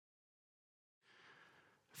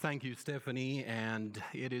Thank you, Stephanie, and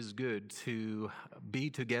it is good to be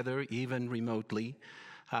together, even remotely,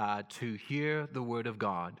 to hear the Word of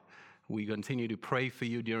God. We continue to pray for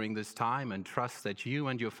you during this time and trust that you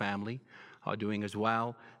and your family are doing as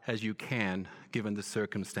well as you can, given the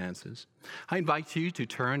circumstances. I invite you to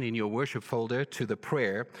turn in your worship folder to the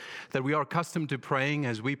prayer that we are accustomed to praying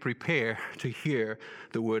as we prepare to hear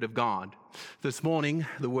the Word of God. This morning,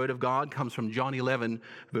 the Word of God comes from John 11,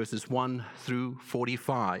 verses 1 through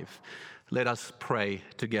 45. Let us pray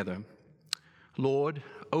together. Lord,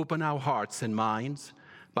 open our hearts and minds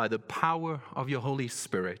by the power of your Holy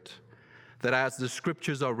Spirit, that as the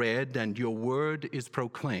Scriptures are read and your Word is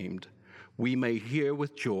proclaimed, we may hear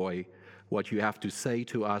with joy what you have to say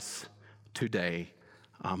to us today.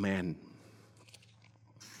 Amen.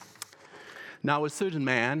 Now, a certain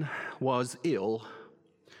man was ill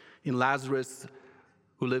in Lazarus,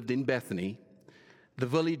 who lived in Bethany, the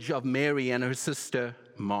village of Mary and her sister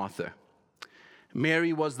Martha.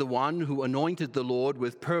 Mary was the one who anointed the Lord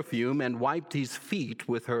with perfume and wiped his feet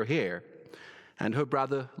with her hair, and her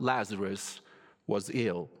brother Lazarus was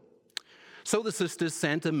ill. So the sisters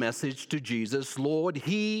sent a message to Jesus, "Lord,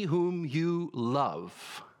 he whom you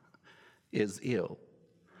love is ill."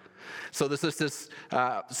 So the sisters,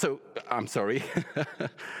 let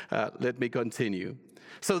me continue.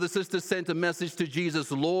 So the sisters sent a message to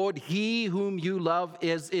Jesus, "Lord, he whom you love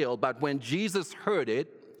is ill." But when Jesus heard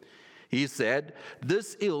it, he said,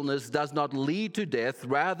 "This illness does not lead to death,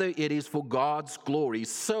 rather it is for God's glory,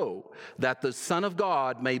 so that the Son of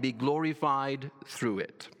God may be glorified through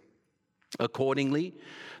it." Accordingly,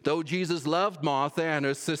 though Jesus loved Martha and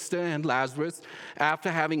her sister and Lazarus, after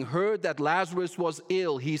having heard that Lazarus was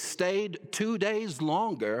ill, he stayed 2 days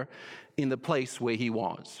longer in the place where he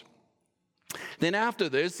was. Then after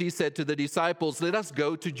this, he said to the disciples, "Let us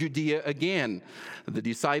go to Judea again." The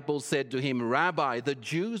disciples said to him, "Rabbi, the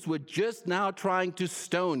Jews were just now trying to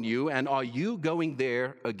stone you, and are you going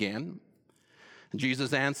there again?"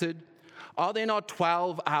 Jesus answered, "Are there not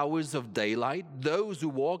 12 hours of daylight? Those who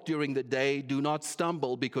walk during the day do not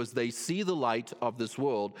stumble because they see the light of this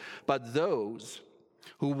world, but those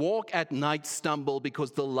who walk at night stumble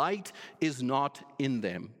because the light is not in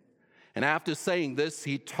them." And after saying this,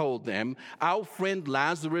 he told them, "Our friend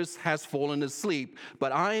Lazarus has fallen asleep,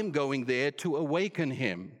 but I am going there to awaken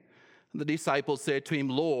him." The disciples said to him,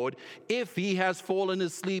 "Lord, if he has fallen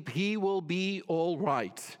asleep, he will be all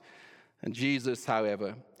right." And Jesus,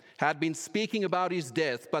 however, had been speaking about his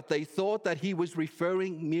death, but they thought that he was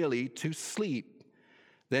referring merely to sleep.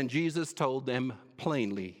 Then Jesus told them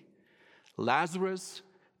plainly, "Lazarus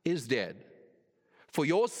is dead. For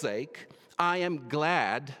your sake, I am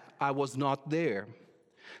glad I was not there,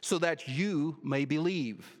 so that you may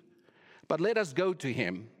believe. But let us go to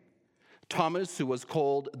him." Thomas, who was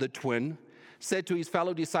called the twin, said to his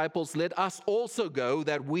fellow disciples, "Let us also go,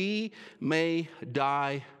 that we may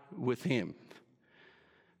die with him."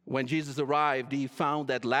 When Jesus arrived, he found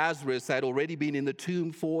that Lazarus had already been in the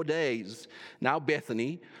tomb 4 days. Now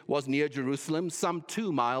Bethany was near Jerusalem, some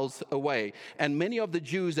 2 miles away, and many of the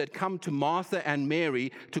Jews had come to Martha and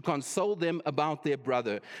Mary to console them about their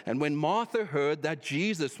brother. And when Martha heard that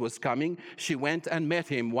Jesus was coming, she went and met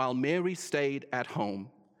him, while Mary stayed at home.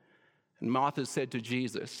 And Martha said to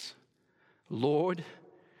Jesus, "Lord,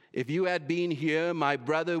 if you had been here, my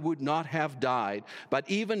brother would not have died. But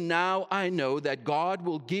even now I know that God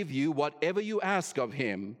will give you whatever you ask of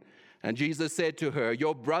him." And Jesus said to her,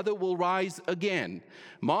 "Your brother will rise again."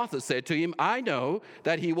 Martha said to him, "I know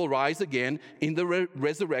that he will rise again in the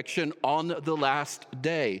resurrection on the last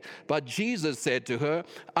day." But Jesus said to her,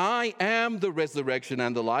 "I am the resurrection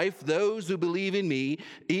and the life. Those who believe in me,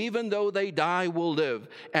 even though they die, will live.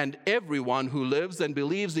 And everyone who lives and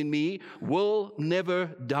believes in me will never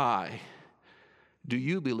die. Do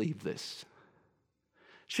you believe this?"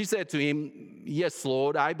 She said to him, "Yes,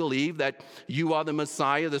 Lord, I believe that you are the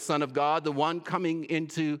Messiah, the Son of God, the one coming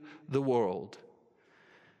into the world."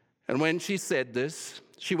 And when she said this,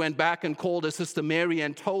 she went back and called her sister Mary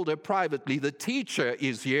and told her privately, "The teacher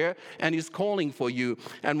is here and is calling for you."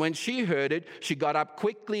 And when she heard it, she got up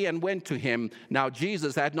quickly and went to him. Now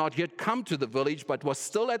Jesus had not yet come to the village, but was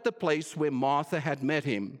still at the place where Martha had met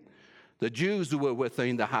him. The Jews who were with her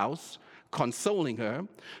in the house, consoling her,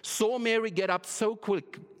 saw Mary get up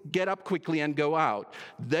quickly and go out.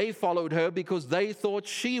 They followed her because they thought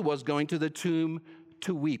she was going to the tomb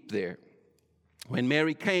to weep there. When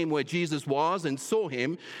Mary came where Jesus was and saw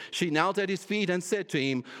him, she knelt at his feet and said to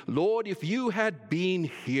him, "Lord, if you had been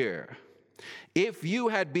here, If you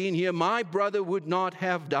had been here, my brother would not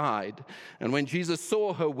have died." And when Jesus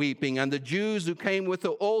saw her weeping, and the Jews who came with her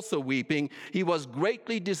also weeping, he was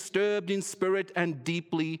greatly disturbed in spirit and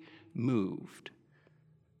deeply moved.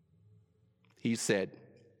 He said,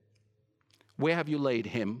 "Where have you laid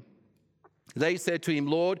him?" They said to him,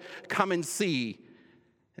 "Lord, come and see."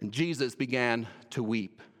 And Jesus began to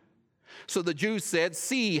weep. So the Jews said,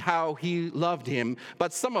 "See how he loved him."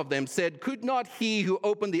 But some of them said, "Could not he who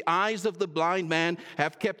opened the eyes of the blind man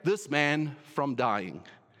have kept this man from dying?"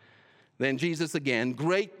 Then Jesus, again,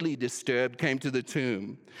 greatly disturbed, came to the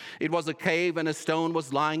tomb. It was a cave, and a stone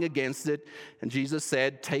was lying against it. And Jesus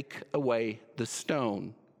said, "Take away the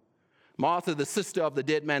stone." Martha, the sister of the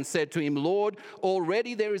dead man, said to him, "Lord,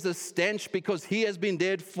 already there is a stench, because he has been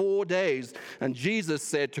dead 4 days." And Jesus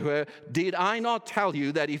said to her, "Did I not tell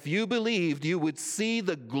you that if you believed, you would see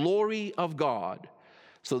the glory of God?"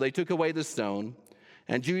 So they took away the stone.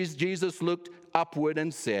 And Jesus looked upward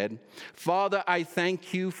and said, "Father, I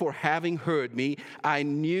thank you for having heard me. I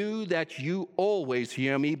knew that you always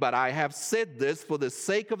hear me, but I have said this for the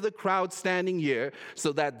sake of the crowd standing here,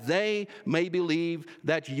 so that they may believe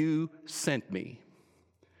that you sent me."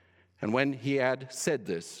 And when he had said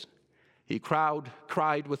this, he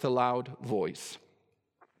cried with a loud voice,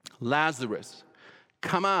 "Lazarus,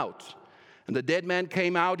 come out." And the dead man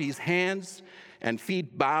came out, his hands and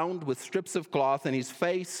feet bound with strips of cloth, and his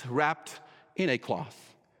face wrapped in a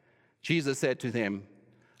cloth. Jesus said to them,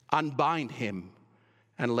 "Unbind him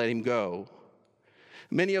and let him go."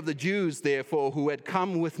 Many of the Jews, therefore, who had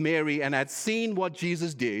come with Mary and had seen what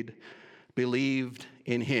Jesus did, believed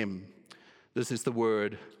in him. This is the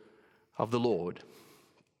word of the Lord.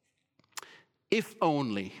 If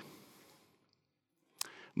only.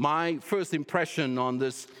 My first impression on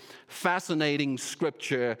this fascinating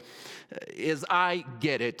scripture is I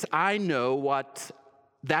get it. I know what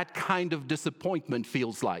that kind of disappointment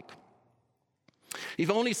feels like. If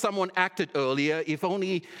only someone acted earlier, if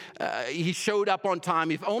only he showed up on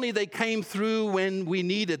time, if only they came through when we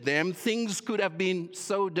needed them, things could have been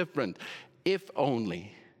so different. If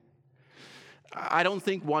only. I don't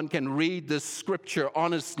think one can read this scripture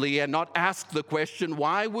honestly and not ask the question,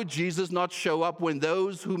 why would Jesus not show up when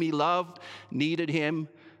those whom he loved needed him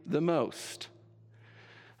the most?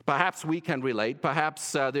 Perhaps we can relate.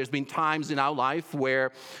 Perhaps there's been times in our life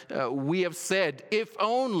where we have said, if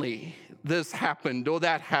only this happened or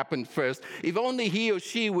that happened first, if only he or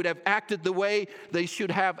she would have acted the way they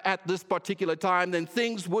should have at this particular time, then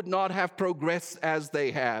things would not have progressed as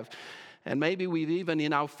they have. And maybe we've even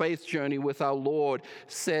in our faith journey with our Lord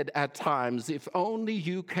said at times, if only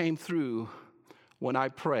you came through when I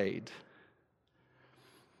prayed.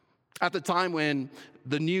 At the time when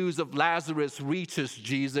the news of Lazarus reaches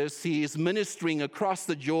Jesus, he is ministering across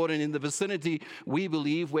the Jordan in the vicinity, we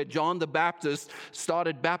believe, where John the Baptist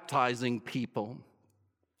started baptizing people.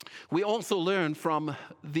 We also learn from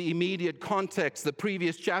the immediate context, the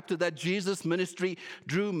previous chapter, that Jesus' ministry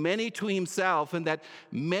drew many to himself and that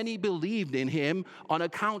many believed in him on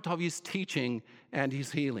account of his teaching and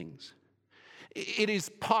his healings. It is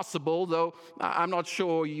possible, though I'm not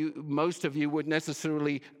sure most of you would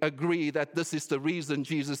necessarily agree that this is the reason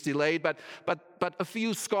Jesus delayed, but a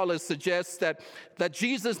few scholars suggest that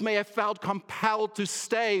Jesus may have felt compelled to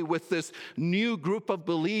stay with this new group of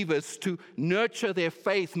believers to nurture their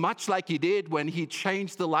faith, much like he did when he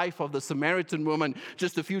changed the life of the Samaritan woman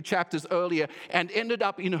just a few chapters earlier and ended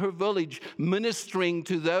up in her village ministering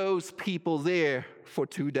to those people there for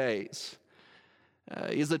 2 days.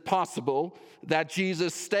 Is it possible that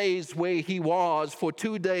Jesus stays where he was for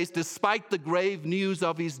 2 days despite the grave news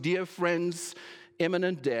of his dear friend's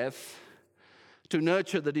imminent death to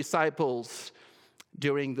nurture the disciples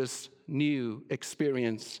during this new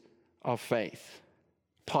experience of faith?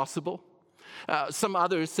 Possible. Some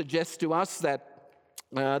others suggest to us that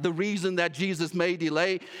the reason that Jesus may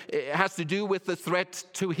delay has to do with the threat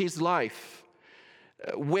to his life.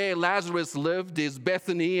 Where Lazarus lived is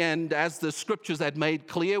Bethany, and as the scriptures had made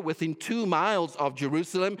clear, within 2 miles of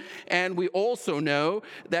Jerusalem. And we also know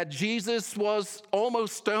that Jesus was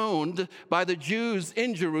almost stoned by the Jews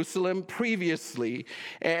in Jerusalem previously.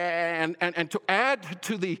 And to add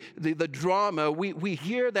to the drama, we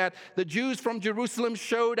hear that the Jews from Jerusalem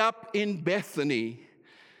showed up in Bethany.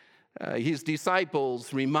 His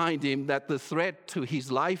disciples remind him that the threat to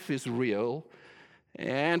his life is real.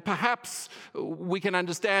 And perhaps we can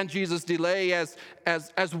understand Jesus' delay as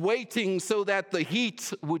waiting so that the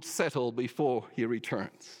heat would settle before he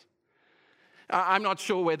returns. I'm not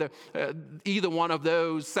sure whether either one of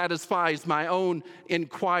those satisfies my own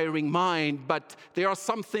inquiring mind, but there are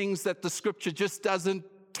some things that the scripture just doesn't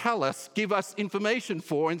tell us, give us information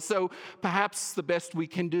for. And so perhaps the best we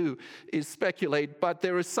can do is speculate. But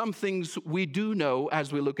there are some things we do know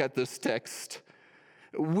as we look at this text.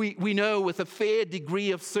 We know with a fair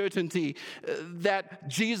degree of certainty that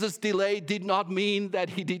Jesus' delay did not mean that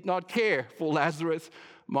he did not care for Lazarus,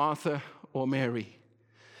 Martha, or Mary.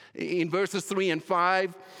 In verses 3 and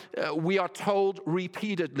 5, we are told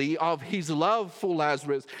repeatedly of his love for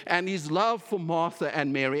Lazarus and his love for Martha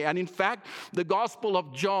and Mary. And in fact, the Gospel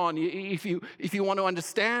of John, if you want to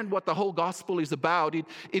understand what the whole Gospel is about, it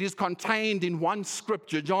is contained in one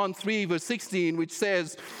scripture, John 3, verse 16, which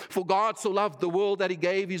says, "For God so loved the world that he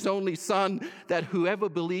gave his only Son, that whoever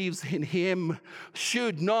believes in him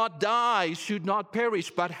should not die, should not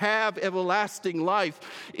perish, but have everlasting life."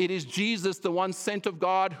 It is Jesus, the one sent of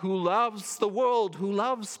God, who loves the world, who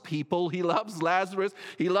loves people. He loves Lazarus,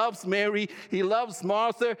 he loves Mary, he loves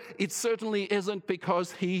Martha. It certainly isn't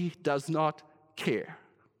because he does not care.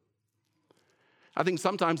 I think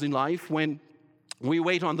sometimes in life when we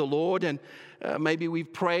wait on the Lord and maybe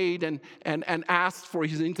we've prayed and asked for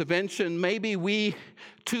his intervention, maybe we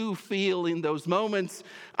too feel in those moments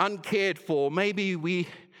uncared for. Maybe we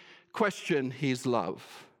question his love.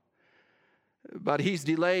 But his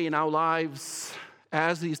delay in our lives,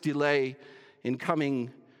 as his delay in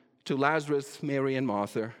coming to Lazarus, Mary, and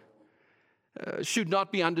Martha, should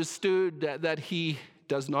not be understood that he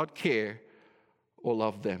does not care or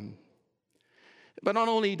love them. But not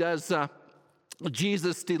only does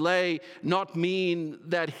Jesus' delay not mean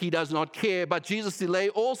that he does not care, but Jesus' delay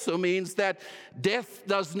also means that death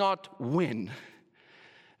does not win.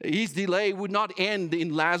 His delay would not end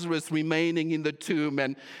in Lazarus remaining in the tomb.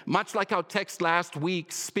 And much like our text last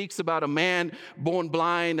week speaks about a man born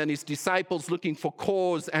blind and his disciples looking for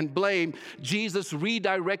cause and blame, Jesus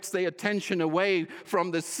redirects their attention away from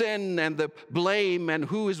the sin and the blame and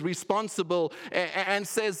who is responsible, and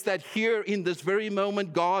says that here in this very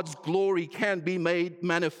moment, God's glory can be made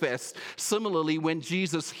manifest. Similarly, when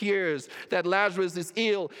Jesus hears that Lazarus is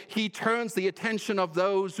ill, he turns the attention of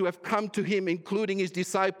those who have come to him, including his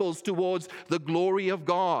disciples, towards the glory of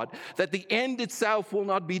God, that the end itself will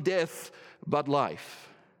not be death, but life.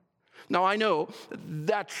 Now, I know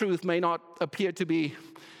that truth may not appear to be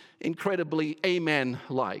incredibly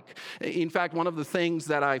amen-like. In fact, one of the things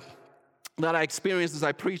that I experienced as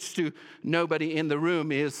I preach to nobody in the room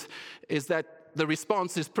is that the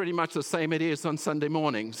response is pretty much the same it is on Sunday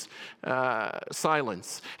mornings,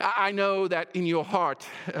 silence. I know that in your heart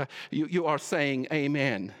you are saying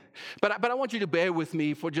amen. But I want you to bear with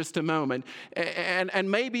me for just a moment,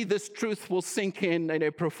 and maybe this truth will sink in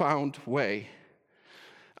a profound way.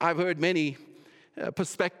 I've heard many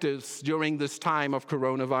perspectives during this time of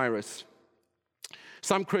coronavirus.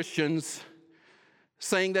 Some Christians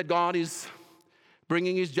saying that God is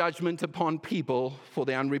bringing his judgment upon people for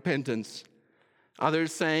their unrepentance.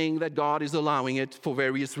 Others saying that God is allowing it for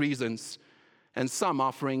various reasons, and some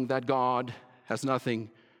offering that God has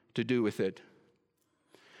nothing to do with it.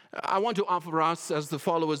 I want to offer us, as the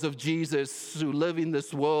followers of Jesus who live in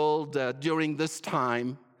this world during this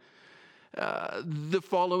time, the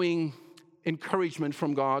following encouragement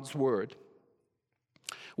from God's word.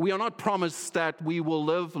 We are not promised that we will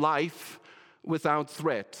live life without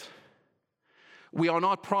threat. We are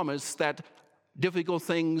not promised that difficult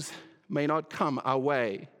things may not come our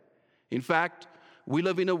way. In fact, we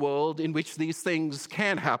live in a world in which these things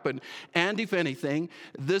can happen. And if anything,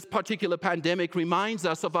 this particular pandemic reminds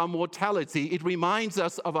us of our mortality. It reminds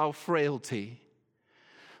us of our frailty.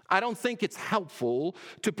 I don't think it's helpful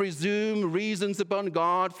to presume reasons upon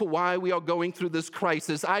God for why we are going through this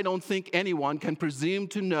crisis. I don't think anyone can presume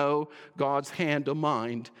to know God's hand or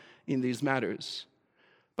mind in these matters.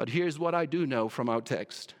 But here's what I do know from our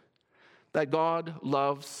text: that God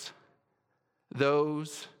loves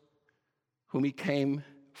those whom he came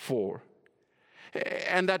for,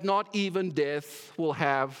 and that not even death will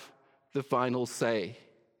have the final say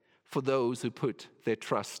for those who put their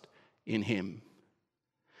trust in him.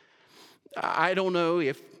 I don't know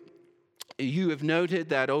if you have noted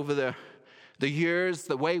that over the years,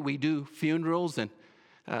 the way we do funerals and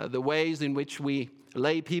the ways in which we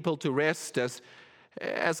lay people to rest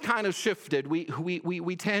has kind of shifted.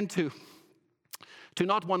 We tend to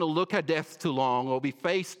not want to look at death too long or be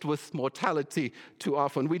faced with mortality too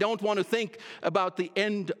often. We don't want to think about the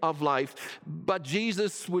end of life, but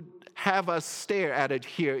Jesus would have us stare at it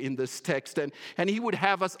here in this text, and he would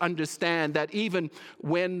have us understand that even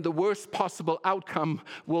when the worst possible outcome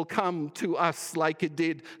will come to us like it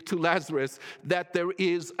did to Lazarus, that there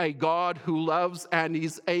is a God who loves and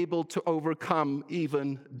is able to overcome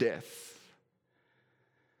even death.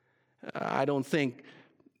 I don't think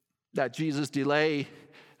that Jesus' delay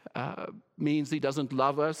means he doesn't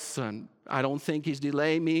love us, and I don't think his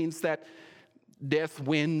delay means that death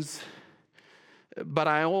wins. But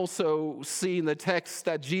I also see in the text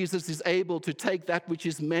that Jesus is able to take that which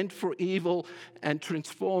is meant for evil and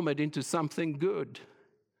transform it into something good.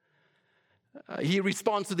 He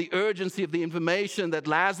responds to the urgency of the information that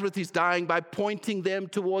Lazarus is dying by pointing them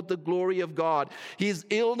toward the glory of God. His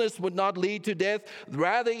illness would not lead to death.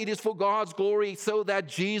 Rather, it is for God's glory so that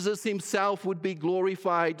Jesus himself would be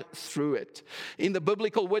glorified through it. In the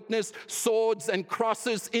biblical witness, swords and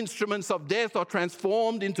crosses, instruments of death, are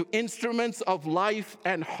transformed into instruments of life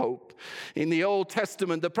and hope. In the Old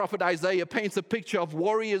Testament, the prophet Isaiah paints a picture of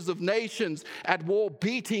warriors of nations at war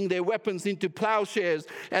beating their weapons into plowshares,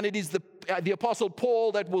 and it is the Apostle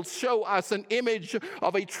Paul that will show us an image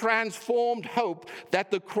of a transformed hope, that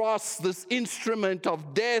the cross, this instrument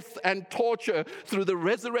of death and torture, through the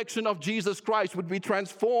resurrection of Jesus Christ, would be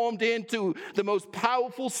transformed into the most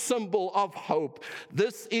powerful symbol of hope.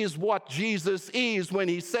 This is what Jesus is when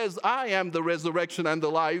he says, I am the resurrection and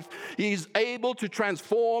the life. He's able to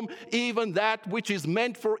transform even that which is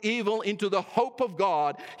meant for evil into the hope of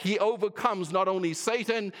God. He overcomes not only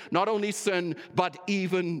Satan, not only sin, but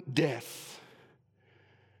even death.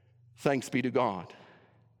 Thanks be to God.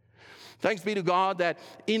 Thanks be to God that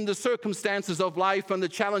in the circumstances of life and the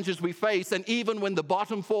challenges we face, and even when the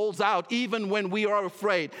bottom falls out, even when we are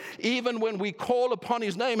afraid, even when we call upon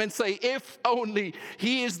his name and say, if only,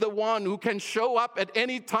 he is the one who can show up at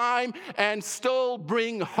any time and still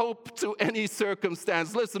bring hope to any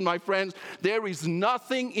circumstance. Listen, my friends, there is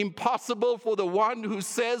nothing impossible for the one who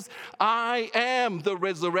says, I am the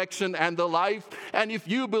resurrection and the life. And if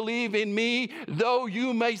you believe in me, though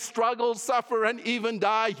you may struggle, suffer, and even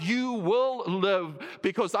die, you will live,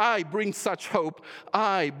 because I bring such hope.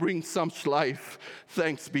 I bring such life.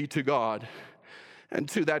 Thanks be to God. And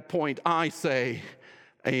to that point, I say,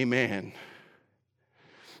 amen.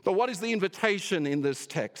 But what is the invitation in this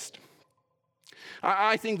text?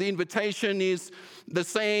 I think the invitation is the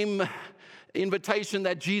same invitation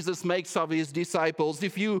that Jesus makes of his disciples.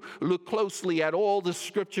 If you look closely at all the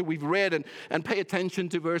scripture we've read and pay attention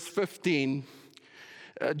to verse 15,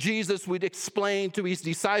 Jesus would explain to his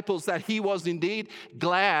disciples that he was indeed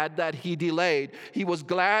glad that he delayed. He was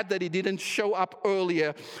glad that he didn't show up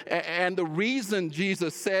earlier. And the reason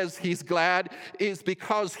Jesus says he's glad is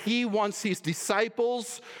because he wants his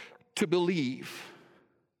disciples to believe.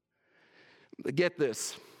 Get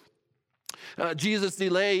this. Jesus'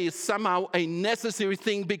 delay is somehow a necessary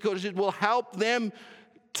thing because it will help them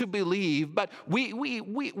to believe. But we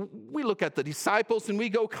look at the disciples and we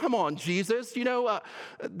go, come on, Jesus,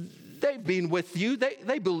 they've been with you.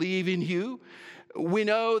 They believe in you. We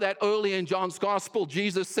know that early in John's gospel,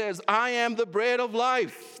 Jesus says, I am the bread of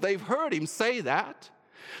life. They've heard him say that.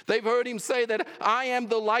 They've heard him say that I am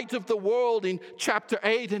the light of the world in chapter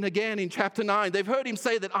 8 and again in chapter 9. They've heard him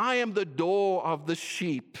say that I am the door of the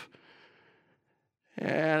sheep.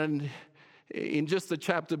 And in just the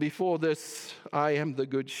chapter before this, I am the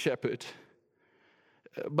good shepherd.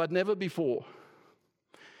 But never before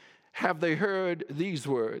have they heard these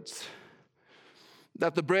words,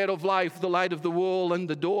 that the bread of life, the light of the world, and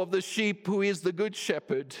the door of the sheep, who is the good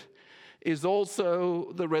shepherd, is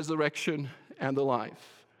also the resurrection and the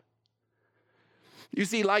life. You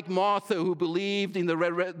see, like Martha, who believed in the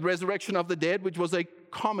resurrection of the dead, which was a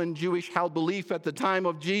common Jewish held belief at the time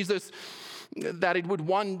of Jesus, that it would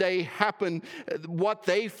one day happen. What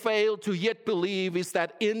they failed to yet believe is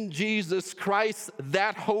that in Jesus Christ,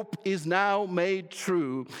 that hope is now made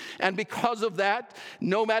true. And because of that,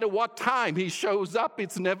 no matter what time he shows up,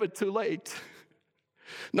 it's never too late.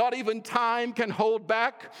 Not even time can hold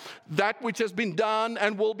back that which has been done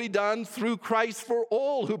and will be done through Christ for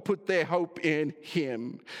all who put their hope in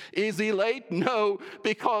him. Is he late? No,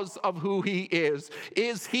 because of who he is.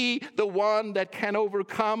 Is he the one that can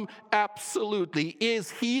overcome? Absolutely.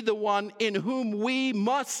 Is he the one in whom we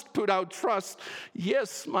must put our trust?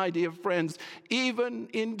 Yes, my dear friends, even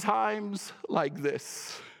in times like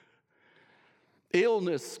this.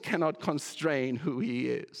 Illness cannot constrain who he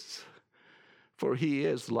is, for he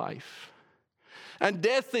is life. And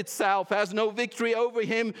death itself has no victory over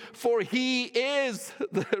him, for he is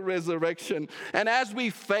the resurrection. And as we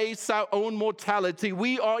face our own mortality,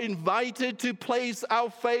 we are invited to place our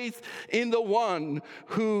faith in the one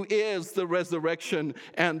who is the resurrection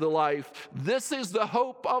and the life. This is the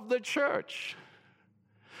hope of the church.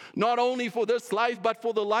 not only for this life, but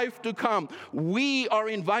for the life to come. We are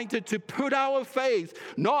invited to put our faith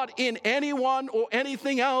not in anyone or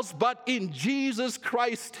anything else, but in Jesus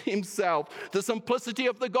Christ himself. The simplicity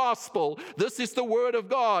of the gospel. This is the word of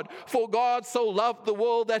God. For God so loved the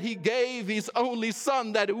world that he gave his only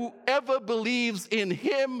Son, that whoever believes in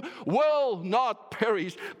him will not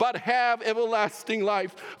perish, but have everlasting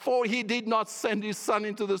life. For he did not send his Son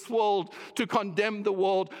into this world to condemn the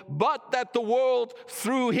world, but that the world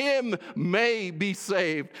through him may be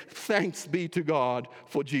saved. Thanks be to God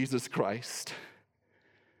for Jesus Christ.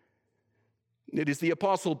 It is the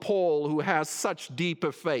Apostle Paul who has such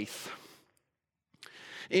deeper faith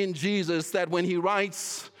in Jesus that when he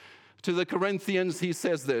writes to the Corinthians, he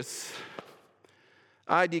says this: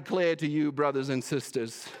 I declare to you, brothers and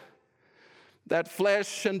sisters, that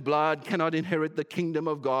flesh and blood cannot inherit the kingdom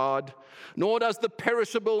of God, nor does the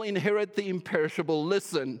perishable inherit the imperishable.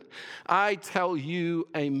 Listen, I tell you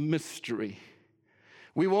a mystery.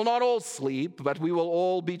 We will not all sleep, but we will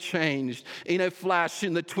all be changed in a flash,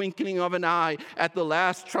 in the twinkling of an eye, at the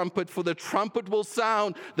last trumpet. For the trumpet will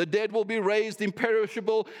sound, the dead will be raised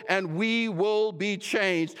imperishable, and we will be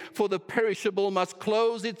changed. For the perishable must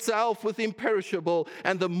clothe itself with imperishable,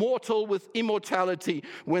 and the mortal with immortality.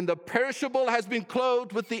 When the perishable has been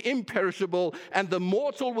clothed with the imperishable, and the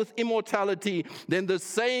mortal with immortality, then the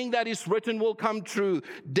saying that is written will come true: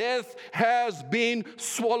 death has been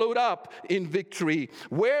swallowed up in victory.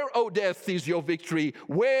 Where, O death, is your victory?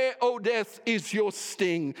 Where, O death, is your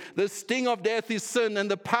sting? The sting of death is sin, and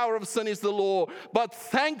the power of sin is the law. But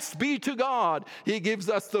thanks be to God, he gives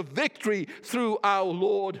us the victory through our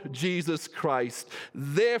Lord Jesus Christ.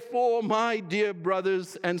 Therefore, my dear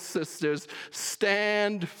brothers and sisters,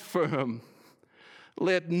 stand firm.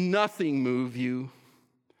 Let nothing move you.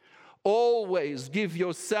 Always give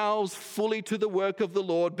yourselves fully to the work of the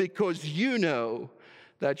Lord, because you know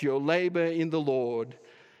that your labor in the Lord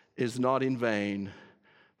is not in vain.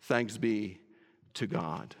 Thanks be to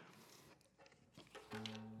God.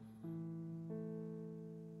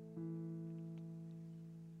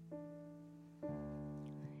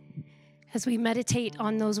 As we meditate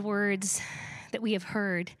on those words that we have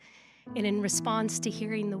heard, and in response to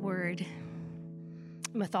hearing the word,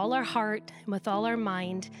 with all our heart and with all our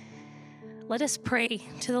mind, let us pray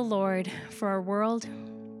to the Lord for our world,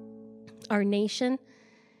 our nation,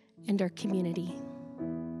 and our community.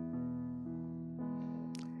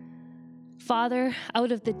 Father,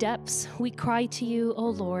 out of the depths we cry to you, O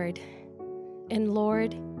Lord, and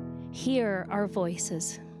Lord, hear our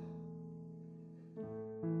voices.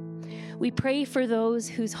 We pray for those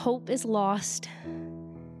whose hope is lost,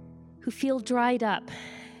 who feel dried up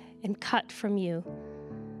and cut from you.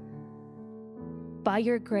 By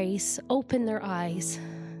your grace, open their eyes,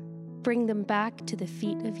 bring them back to the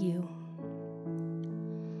feet of you.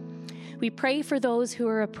 We pray for those who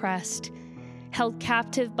are oppressed, held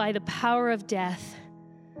captive by the power of death.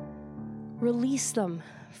 Release them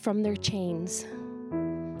from their chains.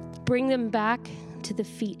 Bring them back to the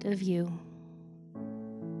feet of you.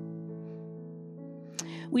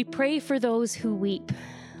 We pray for those who weep,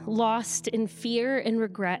 lost in fear and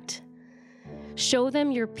regret. Show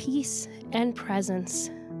them your peace and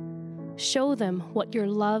presence. Show them what your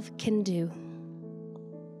love can do.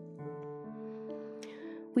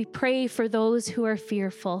 We pray for those who are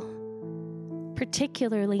fearful,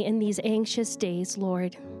 particularly in these anxious days,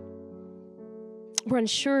 Lord. We're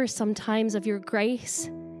unsure sometimes of your grace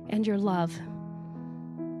and your love.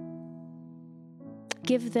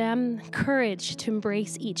 Give them courage to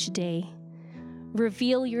embrace each day.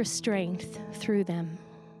 Reveal your strength through them.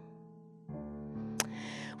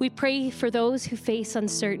 We pray for those who face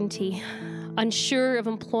uncertainty, unsure of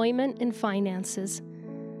employment and finances.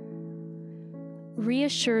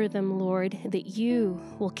 Reassure them, Lord, that you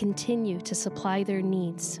will continue to supply their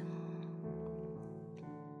needs.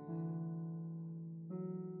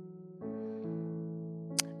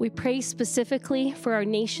 We pray specifically for our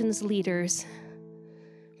nation's leaders,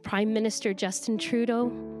 Prime Minister Justin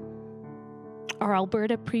Trudeau, our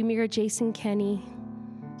Alberta Premier Jason Kenney,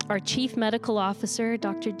 our Chief Medical Officer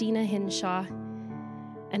Dr. Dina Hinshaw,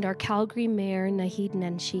 and our Calgary Mayor Naheed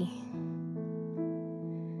Nenshi.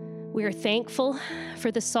 We are thankful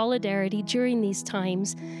for the solidarity during these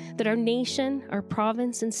times that our nation, our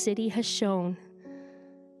province, and city has shown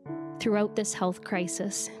throughout this health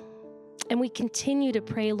crisis. And we continue to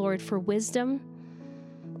pray, Lord, for wisdom,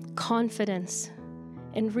 confidence,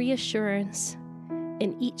 and reassurance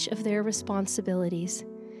in each of their responsibilities.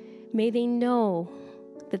 May they know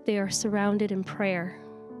that they are surrounded in prayer.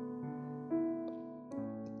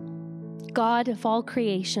 God of all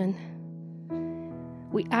creation,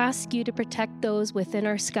 We ask you to protect those within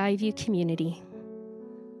our Skyview community.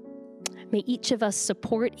 May each of us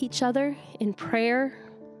support each other in prayer,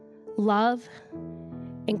 love,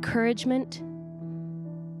 encouragement,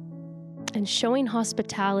 and showing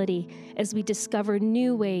hospitality as we discover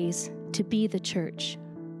new ways to be the church.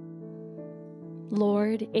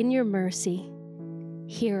 Lord, in your mercy,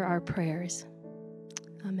 hear our prayers.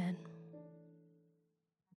 Amen.